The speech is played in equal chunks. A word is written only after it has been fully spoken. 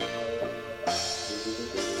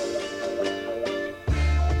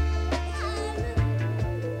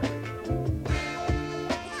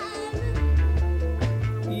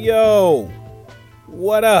Yo,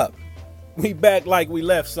 what up? We back like we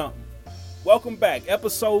left something. Welcome back,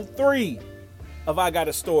 episode 3 of I Got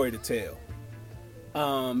a Story to Tell.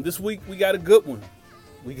 This week we got a good one.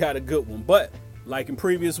 But like in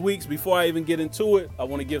previous weeks, before I even get into it, I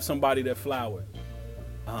want to give somebody their flowers.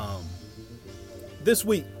 This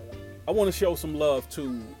week, I want to show some love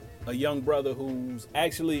to a young brother who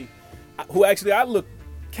actually I look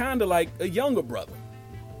kind of like a younger brother.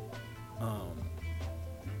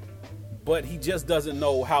 But he just doesn't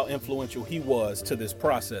know how influential he was to this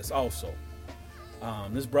process also.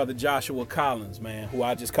 This brother Joshua Collins, man, who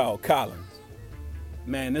I just call Collins.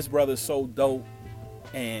 Man, this brother's so dope.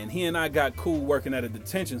 And he and I got cool working at a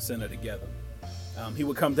detention center together. He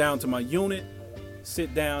would come down to my unit,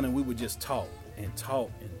 sit down, and we would just talk. And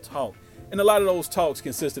a lot of those talks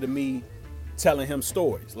consisted of me telling him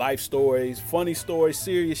stories, life stories, funny stories,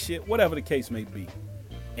 serious shit, whatever the case may be.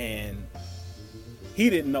 And he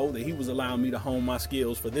didn't know that he was allowing me to hone my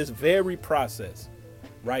skills for this very process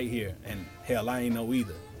right here. And hell, I ain't know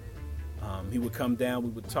either. He would come down, we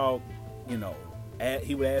would talk,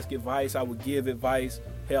 he would ask advice, I would give advice.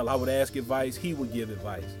 Hell, I would ask advice, he would give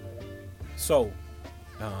advice. So,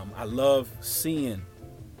 I love seeing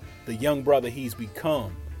the young brother he's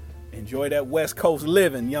become. Enjoy that West Coast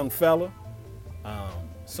living, young fella.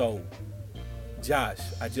 So, Josh,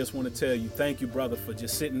 I just want to tell you, thank you, brother, for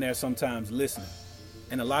just sitting there sometimes listening.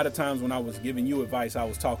 And a lot of times when I was giving you advice, I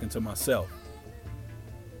was talking to myself.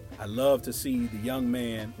 I love to see the young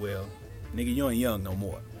man, well, nigga, you ain't young no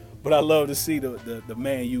more. But I love to see the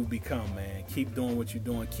man you've become, man. Keep doing what you're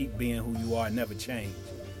doing. Keep being who you are. Never change.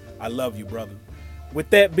 I love you, brother. With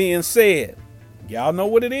that being said, y'all know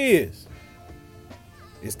what it is.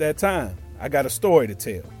 It's that time. I got a story to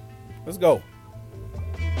tell. Let's go.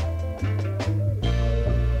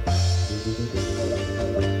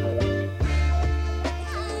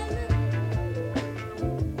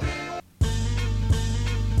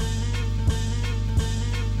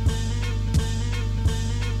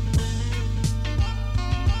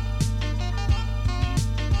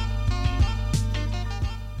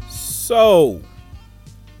 So,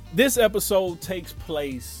 this episode takes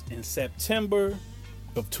place in September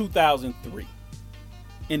of 2003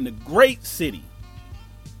 in the great city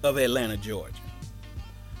of Atlanta, Georgia.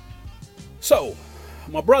 So,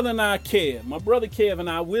 my brother Kev and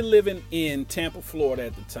I, we're living in Tampa, Florida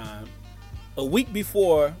at the time. A week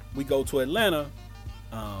before we go to Atlanta,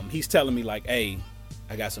 he's telling me like, hey,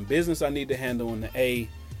 I got some business I need to handle in the A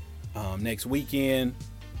next weekend.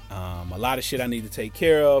 A lot of shit I need to take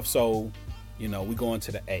care of. So, we going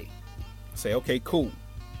to the A. I say, okay, cool.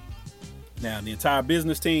 Now, the entire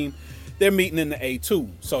business team, they're meeting in the A too.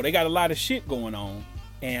 So they got a lot of shit going on.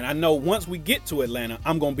 And I know once we get to Atlanta,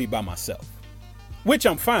 I'm going to be by myself, which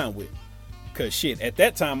I'm fine with. Because shit, at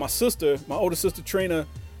that time, my older sister Trina,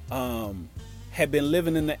 had been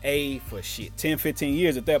living in the A for 10, 15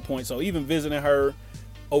 years at that point. So even visiting her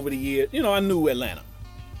over the years, I knew Atlanta.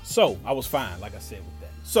 So I was fine, like I said, with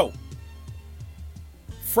that. So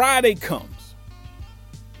Friday comes.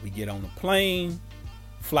 We get on the plane,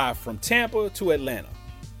 fly from Tampa to Atlanta.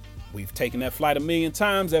 We've taken that flight 1,000,000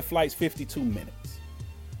 times. That flight's 52 minutes.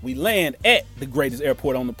 We land at the greatest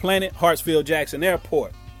airport on the planet, Hartsfield-Jackson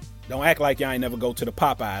Airport. Don't act like y'all ain't never go to the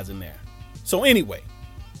Popeyes in there. So anyway,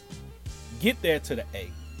 get there to the A.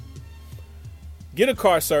 Get a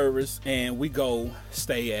car service, and we go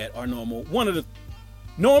stay at our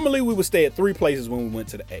normally we would stay at 3 places when we went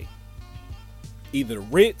to the A. Either the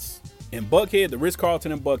Ritz in Buckhead, the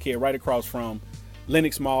Ritz-Carlton in Buckhead, right across from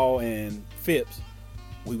Lenox Mall and Phipps.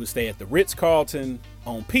 We would stay at the Ritz-Carlton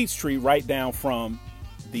on Peachtree, right down from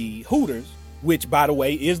the Hooters, which, by the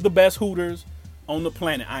way, is the best Hooters on the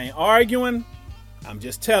planet. I ain't arguing. I'm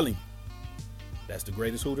just telling you. That's the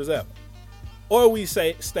greatest Hooters ever. Or we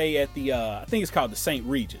stay at the, I think it's called the St.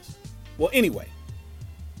 Regis. Well, anyway,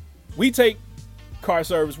 we take car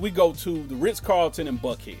service. We go to the Ritz-Carlton in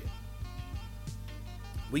Buckhead.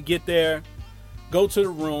 We get there, go to the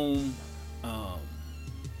room,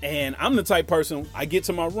 and I'm the type person, I get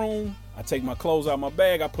to my room, I take my clothes out of my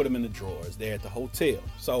bag, I put them in the drawers there at the hotel.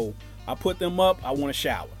 So I put them up, I want to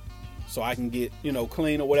shower so I can get,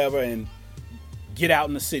 clean or whatever and get out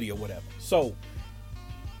in the city or whatever. So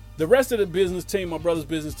the rest of the business team, my brother's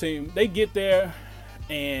business team, they get there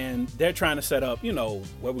and they're trying to set up, where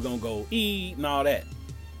we're going to go eat and all that.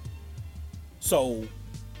 So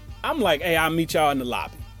I'm like, hey, I'll meet y'all in the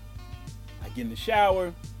lobby. I get in the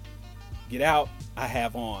shower, get out. I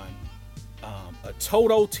have on a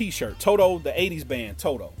Toto t-shirt. Toto, the 80s band,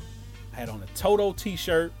 Toto. I had on a Toto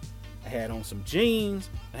t-shirt. I had on some jeans.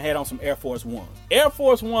 I had on some Air Force Ones. Air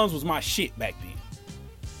Force Ones was my shit back then.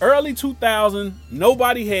 Early 2000,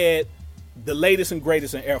 nobody had the latest and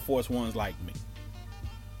greatest in Air Force Ones like me.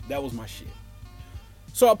 That was my shit.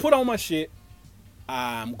 So I put on my shit.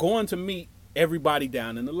 I'm going to meet everybody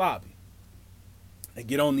down in the lobby. I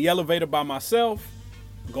get on the elevator by myself,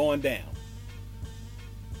 going down.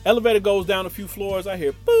 Elevator goes down a few floors. I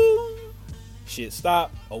hear boom. Shit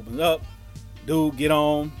stop, opens up. Dude get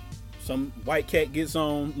on. Some white cat gets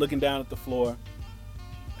on, looking down at the floor.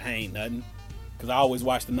 Ain't nothing. Because I always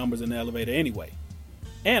watch the numbers in the elevator anyway.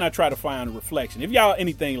 And I try to find a reflection. If y'all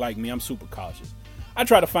anything like me, I'm super cautious. I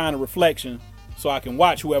try to find a reflection so I can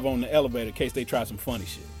watch whoever on the elevator in case they try some funny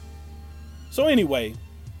shit. So anyway,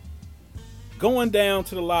 going down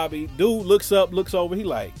to the lobby, dude looks up, looks over. He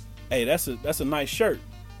like, hey, that's a nice shirt.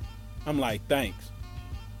 I'm like, thanks.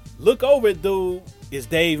 Look over at dude. It's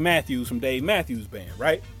Dave Matthews from Dave Matthews Band,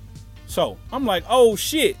 right? So I'm like, oh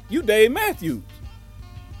shit, you Dave Matthews.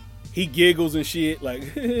 He giggles and shit like,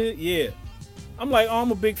 yeah. I'm like, oh,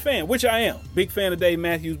 I'm a big fan, which I am. Big fan of Dave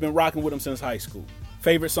Matthews, been rocking with him since high school.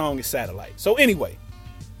 Favorite song is Satellite. So anyway,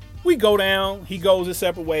 we go down. He goes a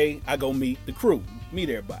separate way. I go meet the crew, meet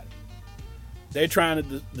everybody. They're trying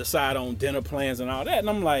to decide on dinner plans and all that. And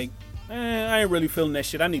I'm like, I ain't really feeling that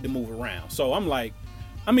shit. I need to move around. So I'm like,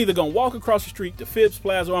 I'm either going to walk across the street to Phipps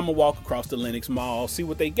Plaza or I'm going to walk across the Lenox Mall, see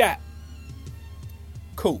what they got.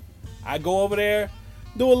 Cool. I go over there,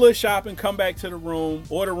 do a little shopping, come back to the room,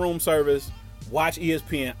 order room service, watch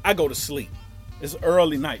ESPN. I go to sleep. It's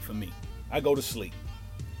early night for me. I go to sleep.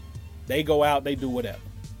 They go out, they do whatever.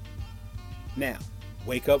 Now,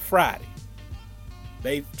 wake up Friday.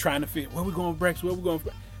 They trying to figure, where we going for breakfast? Where we going for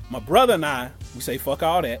breakfast? My brother and I, we say, fuck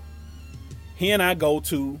all that. He and I go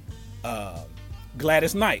to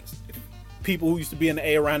Gladys Knights. People who used to be in the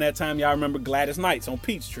A around that time, y'all remember Gladys Knights on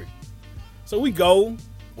Peachtree. So we go.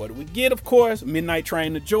 What do we get, of course? Midnight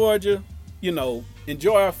train to Georgia. You know,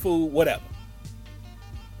 enjoy our food, whatever.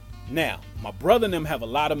 Now, my brother and them have a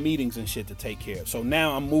lot of meetings and shit to take care of. So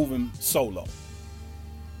now I'm moving solo.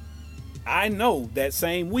 I know that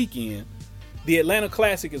same weekend, the Atlanta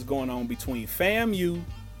Classic is going on between FAMU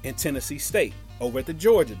and Tennessee State over at the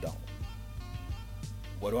Georgia Dome.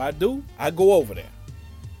 What do? I go over there.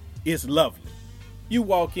 It's lovely. You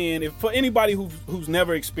walk in, if for anybody who's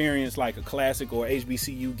never experienced like a Classic or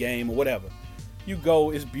HBCU game or whatever, you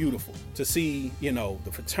go, it's beautiful to see, you know,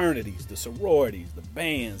 the fraternities, the sororities, the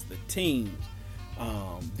bands, the teams,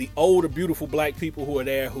 the older, beautiful black people who are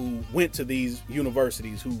there who went to these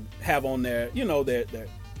universities, who have on their, you know, they're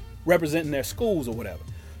representing their schools or whatever.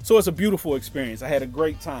 So it's a beautiful experience. I had a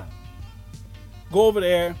great time. Go over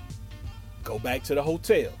there, go back to the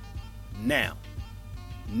hotel. Now,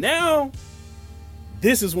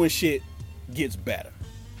 this is when shit gets better.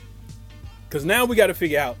 Because now we got to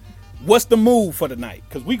figure out what's the move for the night.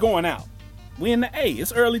 Because we going out. We in the A.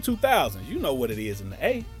 It's early 2000s. You know what it is in the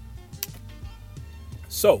A.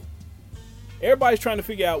 So, everybody's trying to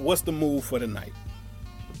figure out what's the move for the night.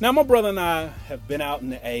 Now, my brother and I have been out in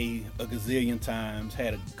the A a gazillion times.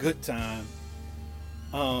 Had a good time.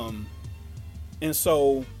 And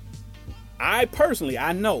so, I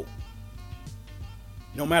know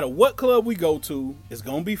no matter what club we go to, it's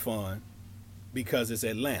going to be fun because it's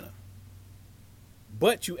Atlanta.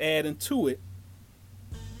 But you add into it,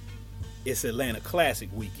 it's Atlanta Classic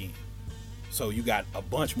weekend. So you got a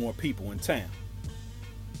bunch more people in town.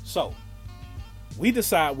 So we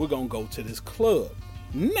decide we're going to go to this club.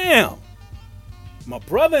 Now, my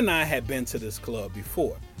brother and I had been to this club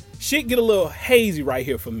before. Shit get a little hazy right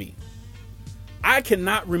here for me. I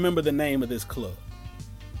cannot remember the name of this club.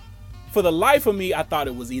 For the life of me, I thought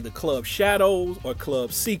it was either Club Shadows or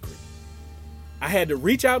Club Secret. I had to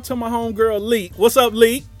reach out to my homegirl, Leek. What's up,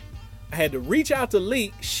 Leek? I had to reach out to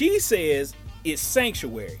Leek. She says it's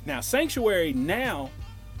Sanctuary. Now, Sanctuary now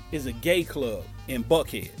is a gay club in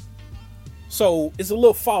Buckhead. So it's a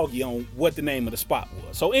little foggy on what the name of the spot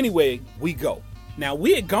was. So anyway, we go. Now,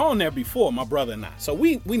 we had gone there before, my brother and I. So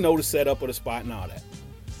we know the setup of the spot and all that.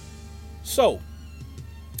 So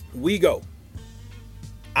we go.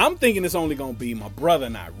 I'm thinking it's only going to be my brother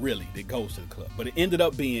and I really that goes to the club. But it ended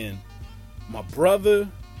up being my brother,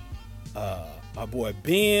 our boy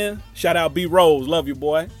Ben. Shout out B Rose. Love you,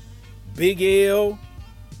 boy. Big L.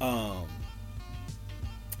 I'm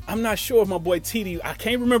not sure if my boy TD, I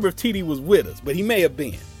can't remember if TD was with us, but he may have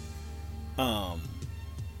been.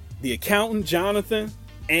 The accountant, Jonathan,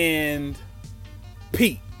 and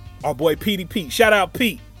Pete. Our boy Petey Pete. Shout out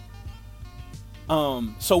Pete.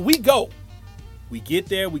 So we go. We get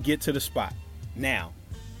there, we get to the spot. Now,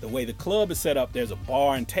 the way the club is set up, there's a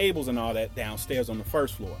bar and tables and all that downstairs on the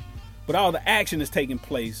first floor. But all the action is taking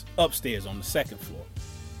place upstairs on the second floor.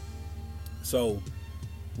 So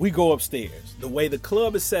We go upstairs. The way the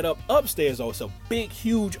club is set up upstairs, though, it's a big,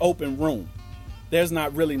 huge open room. There's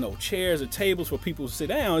not really no chairs or tables for people to sit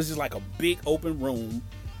down. It's just like a big open room,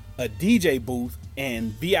 a DJ booth,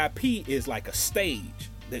 and VIP is like a stage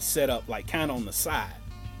that's set up like kind of on the side.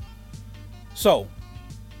 So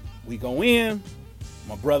we go in.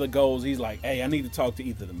 My brother goes, he's like, hey, I need to talk to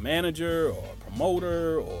either the manager or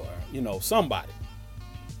promoter or, somebody.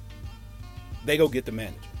 They go get the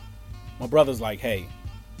manager. My brother's like, hey,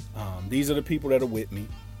 these are the people that are with me.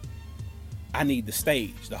 I need the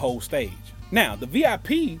stage, the whole stage. Now, the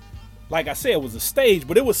VIP, like I said, was a stage,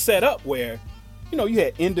 but it was set up where, you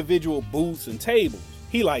had individual booths and tables.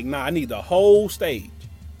 He like, nah, I need the whole stage.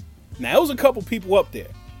 Now, there was a couple people up there.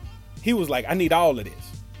 He was like, I need all of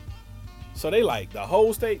this. So they like, the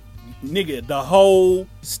whole stage? Nigga, the whole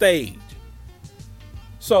stage.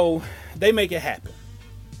 So they make it happen.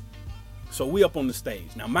 So we up on the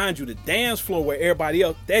stage. Now, mind you, the dance floor where everybody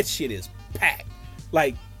else, that shit is packed.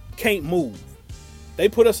 Like, can't move. They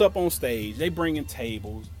put us up on stage. They bring in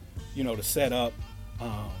tables, to set up.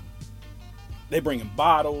 They bring in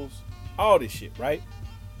bottles, all this shit, right?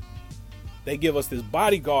 They give us this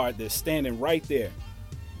bodyguard that's standing right there.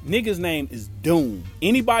 Nigga's name is Doom.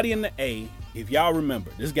 Anybody in the A, if y'all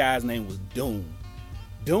remember, this guy's name was Doom.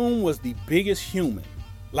 Doom was the biggest human.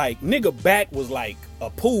 Like, nigga back was like a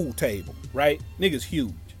pool table, right? Nigga's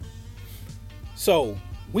huge. So,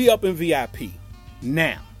 we up in VIP.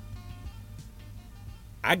 Now,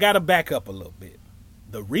 I gotta back up a little bit.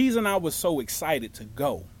 The reason I was so excited to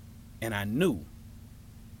go, and I knew,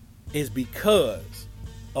 is because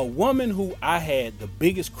a woman who I had the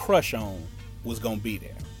biggest crush on was gonna be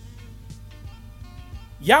there.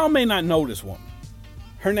 Y'all may not know this woman.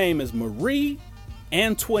 Her name is Marie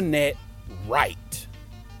Antoinette Wright.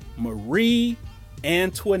 Marie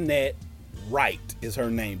Antoinette Wright is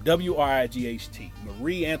her name. W-R-I-G-H-T.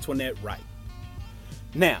 Marie Antoinette Wright.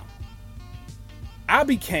 Now, I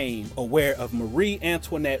became aware of Marie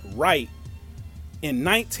Antoinette Wright in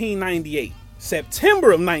 1998.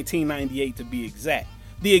 September of 1998 to be exact.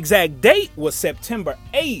 The exact date was September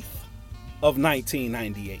 8th of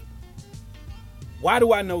 1998. Why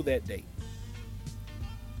do I know that date?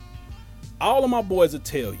 All of my boys will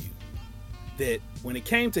tell you that when it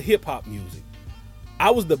came to hip hop music,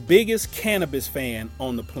 I was the biggest Canibus fan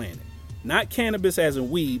on the planet. Not Canibus as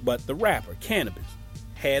in weed, but the rapper, Canibus.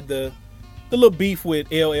 Had the little beef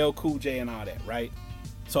with LL Cool J and all that, right?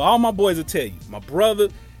 So all my boys will tell you. My brother,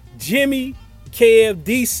 Jimmy, Kev,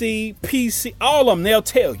 DC, PC, all of them, they'll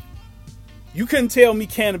tell you. You couldn't tell me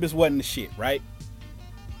Canibus wasn't the shit, right?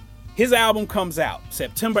 His album comes out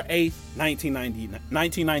September 8th,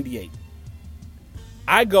 1998.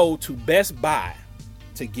 I go to Best Buy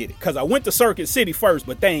to get it because I went to Circuit City first,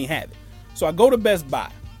 but they ain't have it. So I go to Best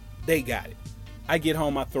Buy. They got it. I get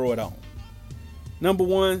home, I throw it on. Number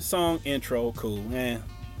one, song intro, cool.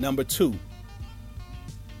 Number two,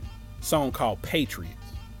 song called Patriots.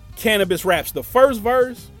 Canibus raps the first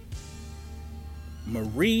verse.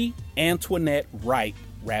 Marie Antoinette Wright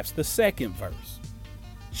raps the second verse.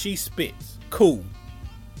 She spits. Cool.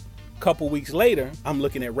 Couple weeks later, I'm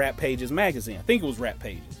looking at Rap Pages magazine. I think it was Rap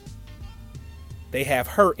Pages. They have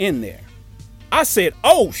her in there. I said,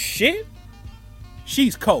 oh shit.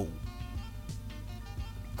 She's cold.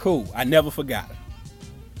 Cool. I never forgot her.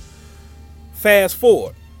 Fast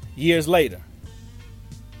forward, years later.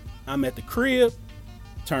 I'm at the crib,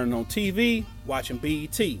 turning on TV, watching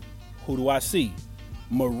BET. Who do I see?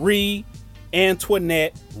 Marie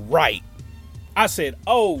Antoinette Wright. I said,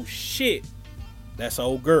 oh shit, that's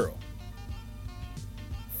old girl.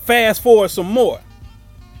 Fast forward some more.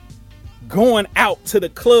 Going out to the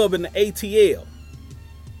club in the ATL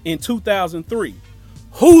in 2003.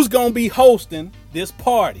 Who's gonna be hosting this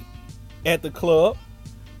party at the club?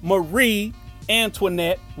 Marie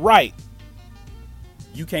Antoinette Wright.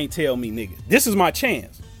 You can't tell me, nigga. This is my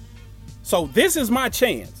chance. So this is my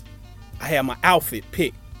chance. I had my outfit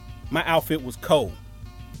picked. My outfit was cold.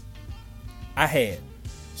 I had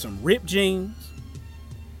some ripped jeans.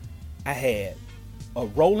 I had a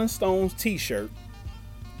Rolling Stones t-shirt.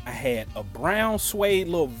 I had a brown suede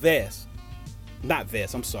little vest. Not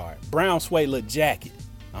vest, I'm sorry. Brown suede little jacket.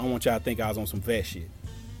 I don't want y'all to think I was on some vest shit.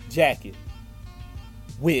 Jacket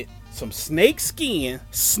with some snake skin,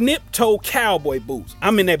 snip toe cowboy boots.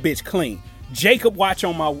 I'm in that bitch clean. Jacob watch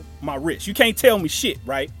on my wrist. You can't tell me shit,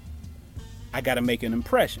 right? I gotta make an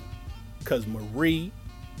impression. Cause Marie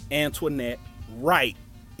Antoinette Wright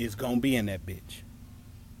is gonna be in that bitch.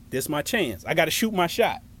 This my chance. I gotta shoot my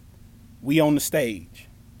shot. We on the stage.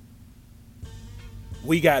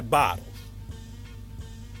 We got bottles.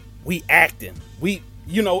 We acting.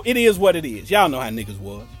 you know, it is what it is. Y'all know how niggas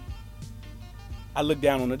was. I look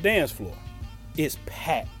down on the dance floor. It's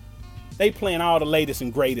packed. They playing all the latest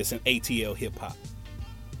and greatest in ATL hip hop.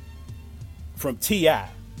 From T.I.,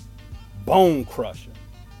 Bone Crusher,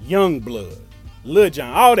 Youngblood, Lil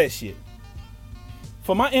Jon, all that shit.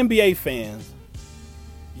 For my NBA fans,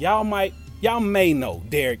 y'all may know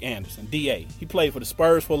Derek Anderson, DA. He played for the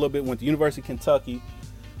Spurs for a little bit, went to University of Kentucky,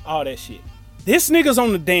 all that shit. This nigga's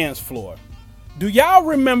on the dance floor. Do y'all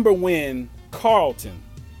remember when Carlton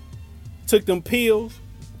took them pills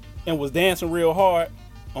and was dancing real hard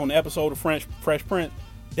on the episode of Fresh Prince?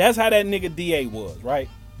 That's how that nigga DA was, right?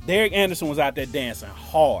 Derek Anderson was out there dancing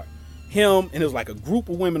hard. Him, and it was like a group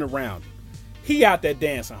of women around him. He out there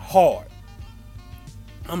dancing hard.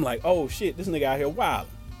 I'm like, oh shit, this nigga out here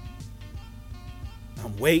wilding.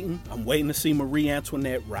 I'm waiting to see Marie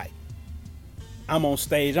Antoinette Wright. I'm on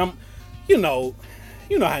stage. You know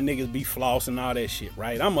how niggas be flossing and all that shit,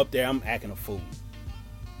 right? I'm up there, I'm acting a fool.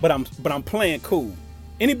 But I'm playing cool.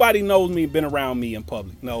 Anybody knows me, been around me in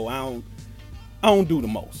public. No, I don't do the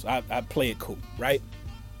most. I play it cool, right?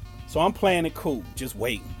 So I'm playing it cool, just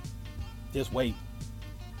waiting.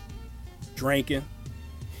 Drinking.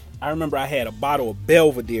 I remember I had a bottle of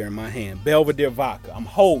Belvedere in my hand, Belvedere vodka. I'm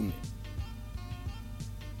holding it.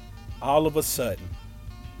 All of a sudden,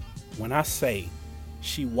 when I say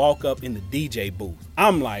she walk up in the DJ booth,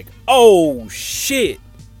 I'm like, oh shit,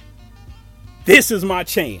 this is my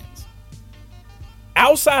chance.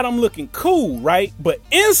 Outside, I'm looking cool, right? But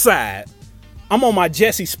inside, I'm on my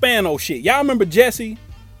Jesse Spano shit. Y'all remember Jesse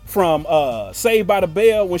from Saved by the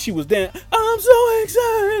Bell when she was dancing? I'm so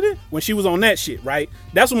excited. When she was on that shit, right?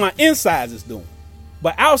 That's what my insides is doing.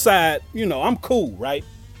 But outside, you know, I'm cool, right?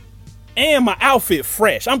 And my outfit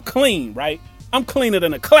fresh. I'm clean, right? I'm cleaner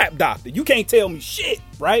than a clap doctor. You can't tell me shit,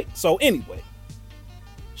 right? So anyway,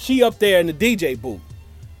 she up there in the DJ booth.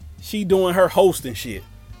 She doing her hosting shit.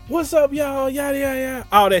 What's up, y'all? Yada, yada, yada.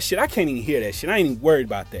 All that shit. I can't even hear that shit. I ain't even worried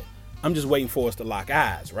about that. I'm just waiting for us to lock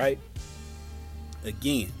eyes, right?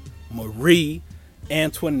 Again, Marie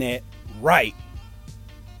Antoinette Wright.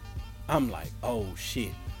 I'm like, oh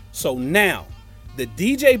shit. So now, the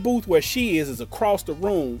DJ booth where she is across the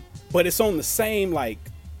room, but it's on the same like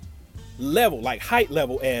level, like height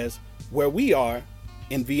level as where we are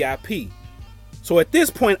in VIP. So at this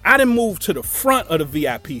point, I done moved to the front of the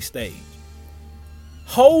VIP stage.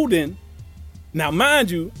 Holding, now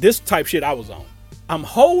mind you, this type shit I was on. I'm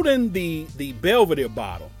holding the Belvedere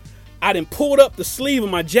bottle. I done pulled up the sleeve of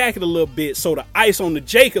my jacket a little bit so the ice on the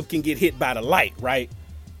Jacob can get hit by the light, right?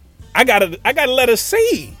 I gotta let her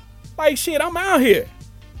see. Like shit, I'm out here.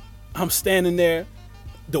 I'm standing there.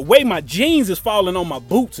 The way my jeans is falling on my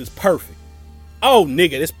boots is perfect. Oh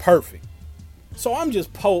nigga, it's perfect. So I'm just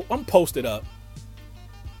I'm posted up.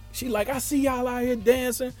 She like, I see y'all out here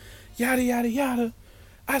dancing, yada yada yada.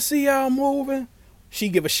 I see y'all moving. She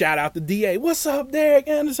give a shout out to DA. What's up, Derek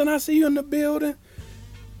Anderson? I see you in the building.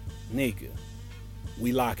 Nigga,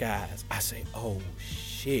 we lock eyes. I say, oh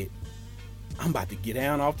shit. I'm about to get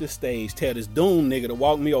down off this stage, tell this Doom nigga to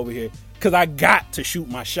walk me over here, cause I got to shoot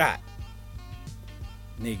my shot.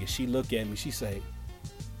 Nigga, she look at me, she say,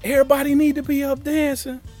 everybody need to be up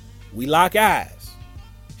dancing. We lock eyes.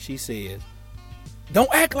 She says,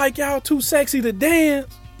 don't act like y'all too sexy to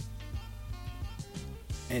dance.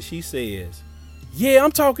 And she says, yeah,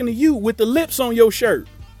 I'm talking to you with the lips on your shirt.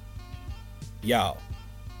 Y'all,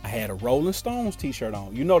 I had a Rolling Stones t-shirt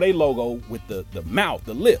on. You know they logo with the mouth,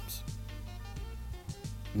 the lips.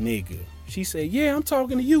 Nigga, she said, yeah, I'm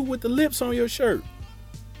talking to you with the lips on your shirt.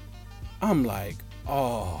 I'm like,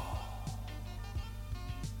 oh.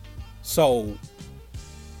 So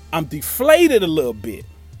I'm deflated a little bit.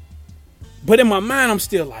 But in my mind, I'm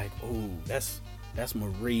still like, oh, that's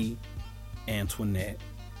Marie Antoinette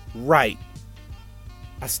Wright.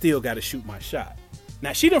 I still got to shoot my shot.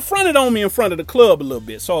 Now, she done fronted on me in front of the club a little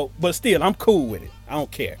bit. So, but still, I'm cool with it. I don't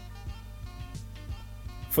care.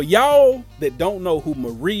 For y'all that don't know who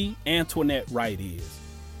Marie Antoinette Wright is,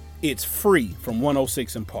 it's free from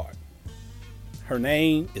 106 in Park. Her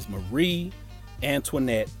name is Marie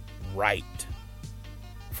Antoinette Wright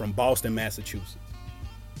from Boston, Massachusetts.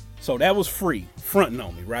 So that was free, fronting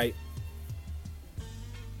on me, right?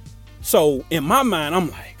 So in my mind, I'm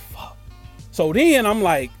like, fuck. So then I'm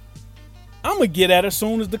like, I'm gonna get at her as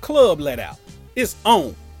soon as the club let out. It's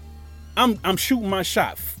on. I'm shooting my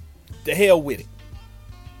shot. The hell with it.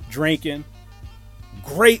 Drinking.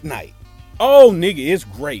 Great night. Oh, nigga, it's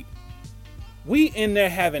great. We in there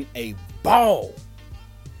having a ball.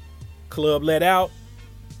 Club let out.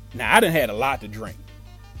 Now, I done had a lot to drink.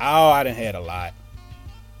 Oh, I done had a lot.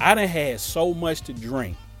 I done had so much to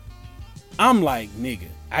drink. I'm like, nigga,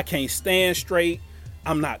 I can't stand straight.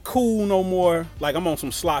 I'm not cool no more. Like, I'm on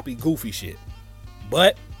some sloppy, goofy shit.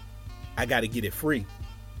 But I got to get it free.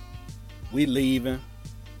 We leaving.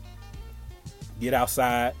 Get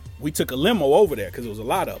outside. We took a limo over there because there was a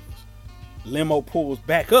lot of us. Limo pulls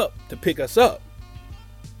back up to pick us up.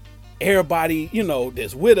 Everybody,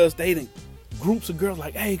 that's with us, they didn't, groups of girls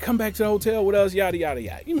like, hey, come back to the hotel with us, yada, yada,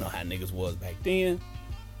 yada. You know how niggas was back then.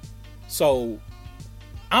 So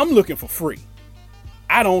I'm looking for free.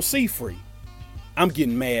 I don't see free. I'm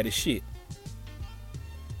getting mad as shit.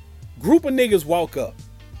 Group of niggas walk up.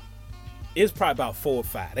 It's probably about 4 or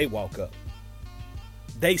 5. They walk up.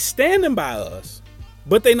 They standing by us,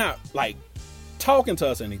 but they not like talking to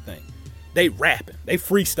us or anything. They rapping. They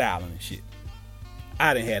freestyling and shit.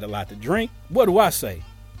 I done had a lot to drink. What do I say?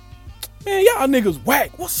 Man, y'all niggas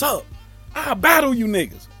whack. What's up? I'll battle you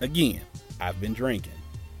niggas. Again, I've been drinking.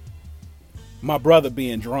 My brother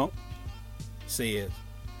being drunk says,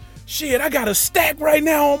 shit, I got a stack right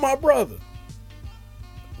now on my brother.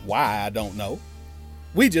 Why, I don't know.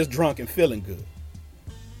 We just drunk and feeling good.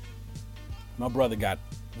 My brother got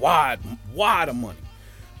wad of money.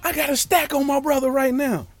 I got a stack on my brother right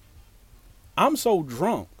now. I'm so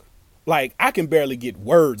drunk, like I can barely get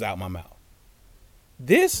words out my mouth.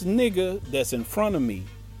 This nigga that's in front of me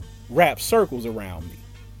wraps circles around me.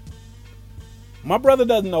 My brother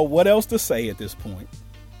doesn't know what else to say at this point.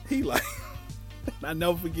 He like, I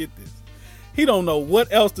never forget this. He don't know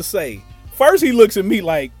what else to say. First he looks at me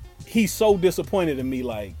like he's so disappointed in me,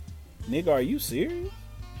 like, nigga, are you serious?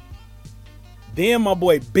 Then my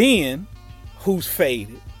boy Ben, who's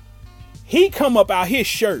faded, he come up out his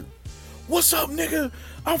shirt. What's up, nigga?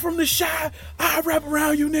 I'm from the Chi. I wrap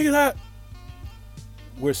around you, nigga.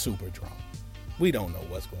 We're super drunk. We don't know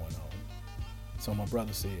what's going on. So my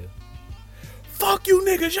brother said, fuck you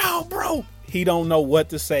niggas, y'all broke. He don't know what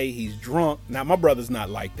to say. He's drunk. Now, my brother's not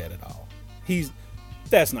like that at all.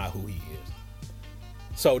 That's not who he is.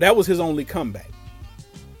 So that was his only comeback.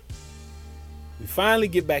 We finally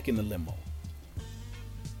get back in the limo.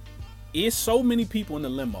 It's so many people in the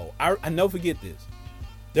limo. I never forget this.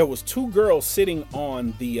 There was 2 girls sitting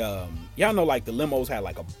on the, y'all know like the limos had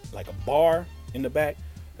like a bar in the back.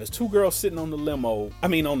 There's 2 girls sitting on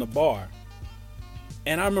the bar.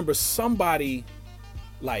 And I remember somebody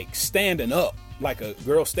like standing up, like a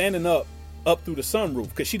girl standing up through the sunroof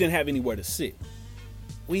because she didn't have anywhere to sit.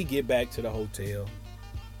 We get back to the hotel.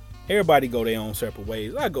 Everybody go their own separate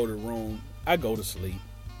ways. I go to the room. I go to sleep.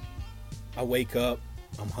 I wake up.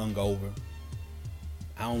 I'm hungover.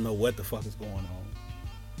 I don't know what the fuck is going on.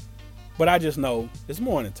 But I just know it's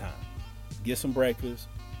morning time. Get some breakfast.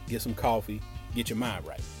 Get some coffee. Get your mind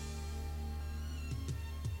right.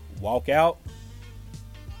 Walk out.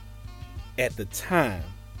 At the time,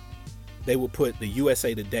 they would put the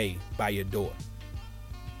USA Today by your door.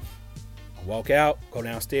 I walk out, go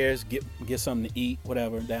downstairs, get something to eat,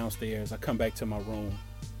 whatever, downstairs. I come back to my room.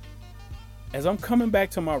 As I'm coming back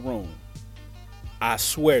to my room, I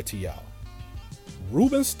swear to y'all,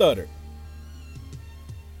 Ruben Studdard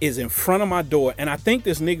is in front of my door, and I think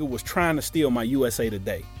this nigga was trying to steal my USA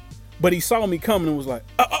Today. But he saw me coming and was like,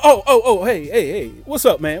 hey, what's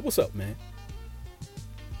up, man?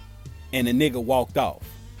 And the nigga walked off.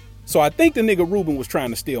 So I think the nigga Ruben was trying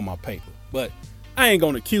to steal my paper, but I ain't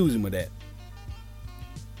gonna accuse him of that.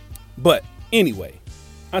 But anyway,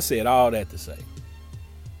 I said all that to say,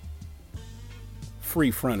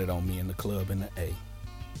 free fronted on me in the club in the A.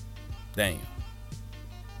 Damn.